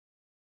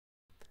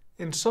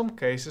In some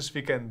cases,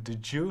 we can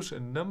deduce a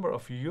number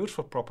of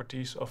useful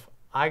properties of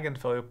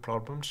eigenvalue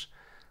problems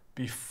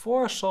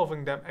before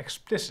solving them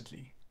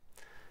explicitly.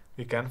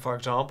 We can, for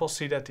example,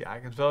 see that the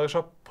eigenvalues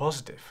are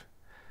positive.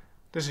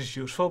 This is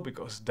useful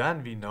because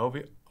then we know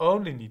we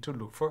only need to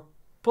look for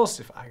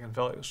positive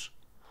eigenvalues.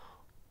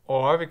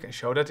 Or we can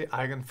show that the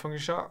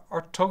eigenfunctions are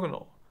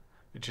orthogonal,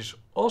 which is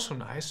also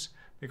nice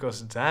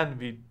because then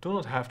we do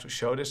not have to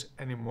show this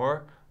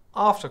anymore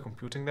after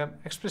computing them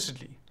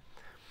explicitly.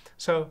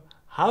 So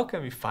how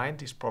can we find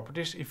these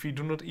properties if we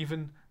do not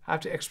even have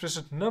the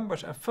explicit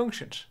numbers and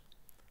functions?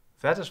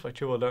 That is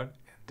what you will learn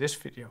in this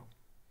video.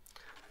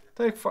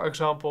 Take, for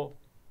example,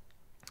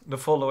 the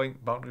following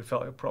boundary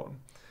value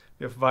problem.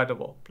 We have y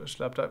double plus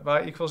lambda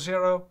y equals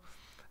 0,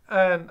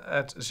 and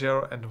at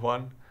 0 and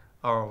 1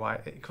 our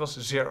y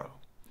equals 0.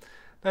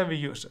 Then we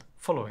use the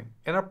following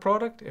inner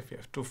product. If we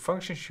have two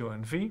functions u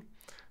and v,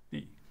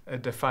 we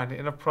define the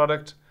inner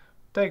product,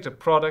 take the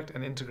product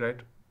and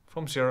integrate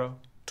from 0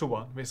 to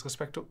 1 with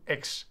respect to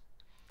x.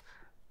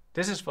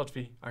 This is what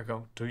we are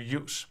going to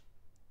use.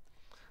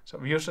 So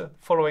we use the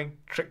following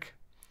trick.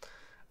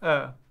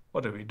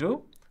 What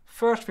do?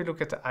 First we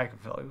look at the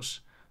eigenvalues.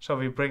 So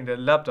we bring the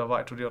lambda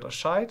y to the other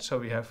side. So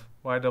we have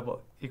y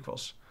double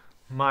equals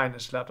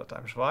minus lambda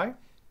times y.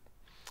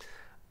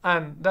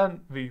 And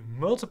then we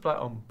multiply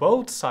on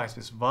both sides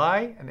with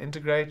y and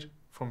integrate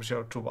from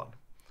 0 to 1.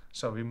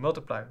 So we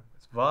multiply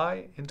with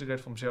y,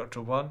 integrate from 0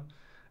 to 1,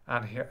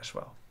 and here as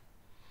well.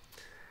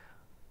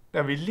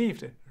 Then we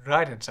leave the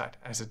right hand side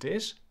as it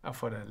is, and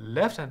for the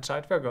left hand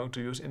side we are going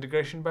to use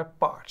integration by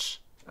parts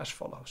as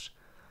follows.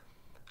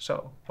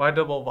 So y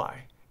double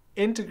y,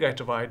 integrate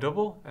the y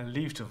double and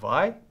leave the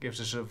y,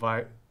 gives us a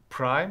y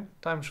prime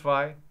times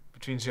y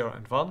between 0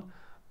 and 1,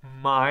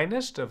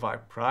 minus the y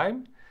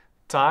prime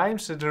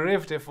times the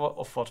derivative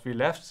of what we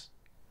left,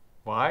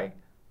 y,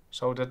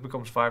 so that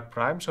becomes y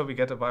prime, so we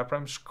get a y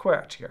prime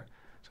squared here.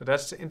 So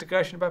that's the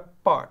integration by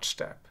parts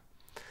step.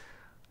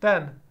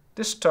 Then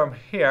this term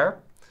here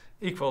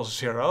equals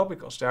 0,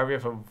 because there we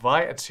have a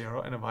y at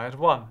 0 and a y at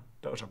 1.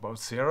 Those are both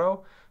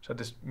 0, so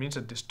this means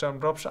that this term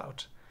drops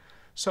out.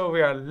 So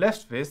we are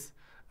left with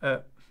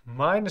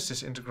minus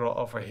this integral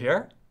over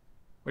here,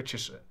 which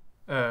is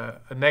a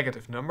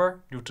negative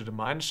number due to the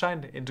minus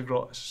sign. The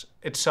integral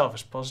itself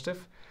is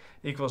positive,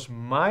 equals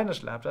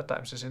minus lambda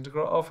times this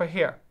integral over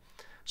here.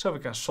 So we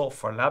can solve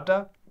for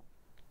lambda.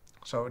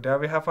 So there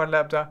we have our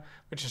lambda,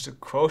 which is the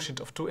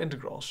quotient of two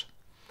integrals.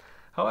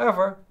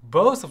 However,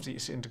 both of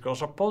these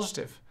integrals are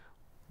positive,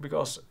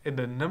 because in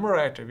the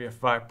numerator we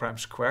have y prime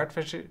squared,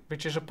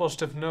 which is a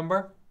positive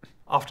number,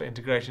 after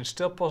integration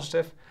still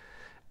positive,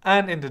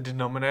 and in the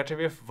denominator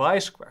we have y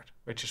squared,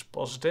 which is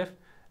positive,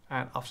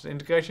 and after the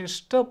integration is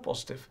still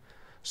positive.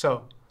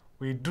 So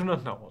we do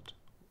not know what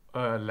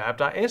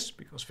lambda is,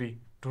 because we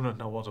do not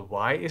know what a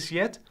y is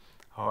yet.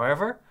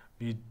 However,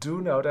 we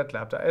do know that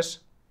lambda is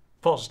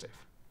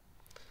positive.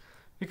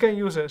 We can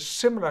use a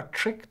similar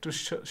trick to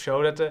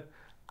show that the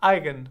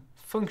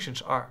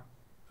eigenfunctions are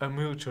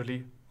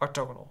mutually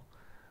orthogonal.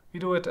 We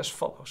do it as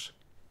follows.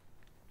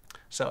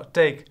 So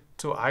take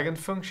two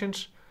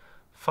eigenfunctions,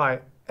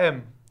 phi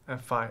m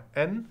and phi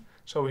n.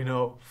 So we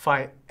know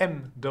phi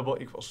m double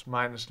equals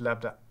minus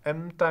lambda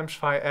m times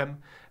phi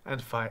m,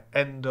 and phi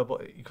n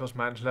double equals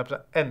minus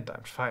lambda n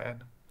times phi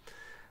n.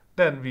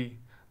 Then we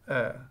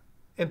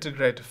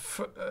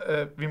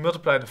we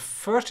multiply the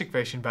first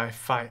equation by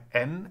phi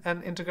n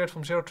and integrate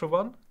from 0 to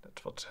 1.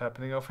 That's what's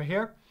happening over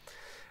here.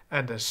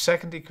 And the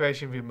second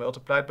equation we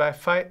multiplied by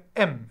phi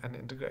m and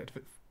integrate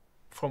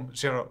from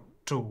 0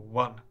 to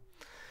 1.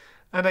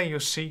 And then you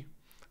see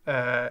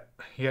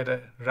here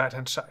the right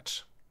hand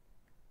sides.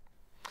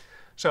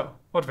 So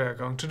what we are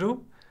going to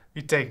do,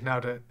 we take now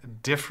the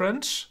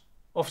difference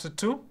of the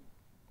two.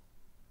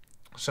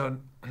 So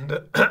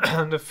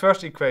the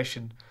first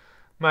equation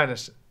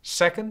minus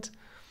second.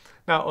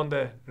 Now on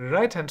the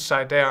right hand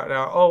side they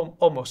are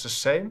almost the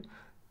same.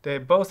 They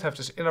both have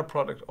this inner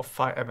product of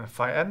phi m and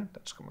phi n.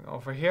 That's coming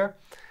over here.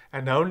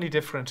 And the only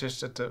difference is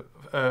that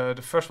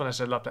the first one has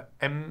a lambda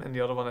m and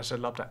the other one has a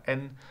lambda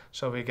n.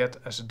 So we get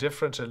as a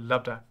difference a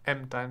lambda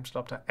m times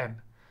lambda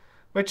n,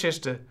 which is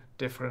the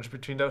difference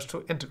between those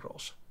two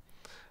integrals.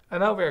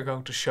 And now we are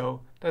going to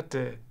show that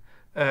the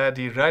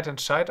right hand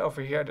side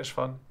over here, this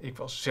one,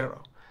 equals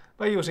 0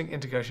 by using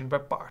integration by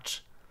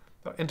parts.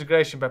 So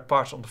integration by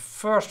parts on the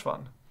first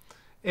one,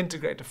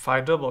 integrate the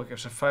phi double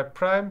gives a phi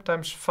prime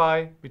times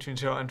phi between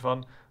 0 and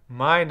 1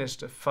 minus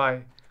the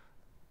phi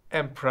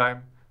m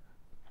prime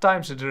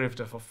times the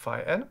derivative of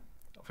phi n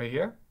over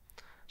here.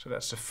 So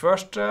that's the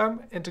first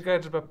term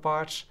integrated by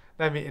parts.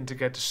 Then we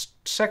integrate the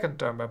second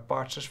term by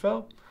parts as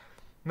well.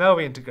 Now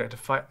we integrate the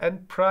phi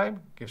n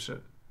prime, gives a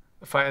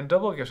phi n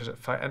double gives us a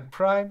phi n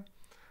prime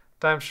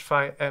times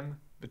phi m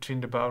between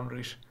the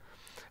boundaries.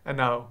 And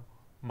now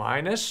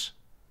minus,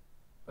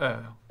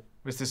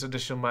 with this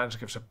additional minus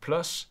gives a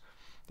plus,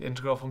 the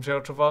integral from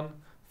 0 to 1,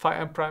 phi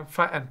n prime,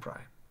 phi n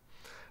prime.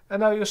 And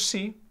now you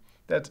see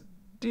that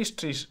these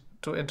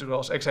two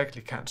integrals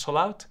exactly cancel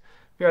out.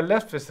 We are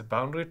left with the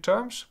boundary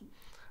terms.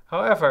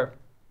 However,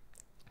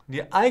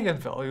 the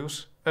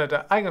eigenvalues,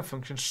 the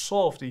eigenfunctions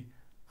solve the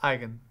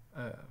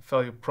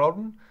eigenvalue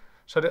problem,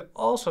 so they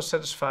also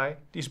satisfy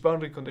these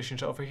boundary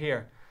conditions over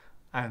here.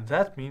 And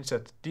that means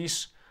that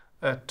these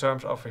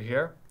terms over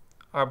here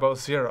are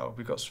both 0,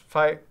 because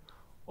phi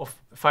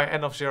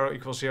n of 0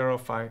 equals 0,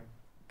 phi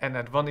n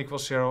at 1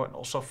 equals 0, and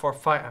also for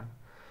phi m.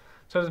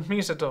 So that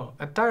means that the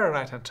entire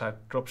right-hand side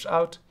drops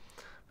out,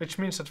 which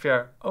means that we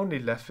are only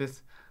left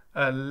with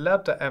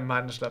lambda m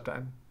minus lambda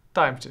n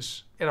times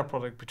this inner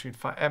product between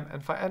phi m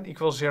and phi n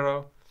equals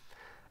 0.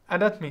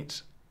 And that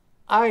means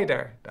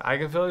either the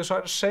eigenvalues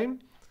are the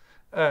same,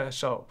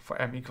 so for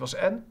m equals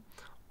n,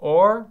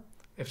 or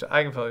if the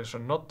eigenvalues are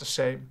not the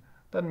same,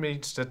 that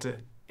means that the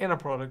inner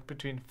product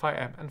between phi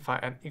m and phi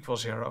n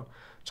equals 0.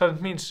 So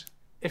that means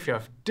if you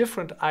have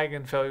different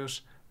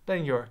eigenvalues,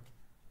 then your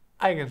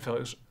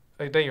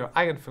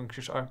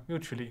eigenfunctions are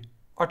mutually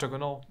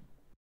orthogonal.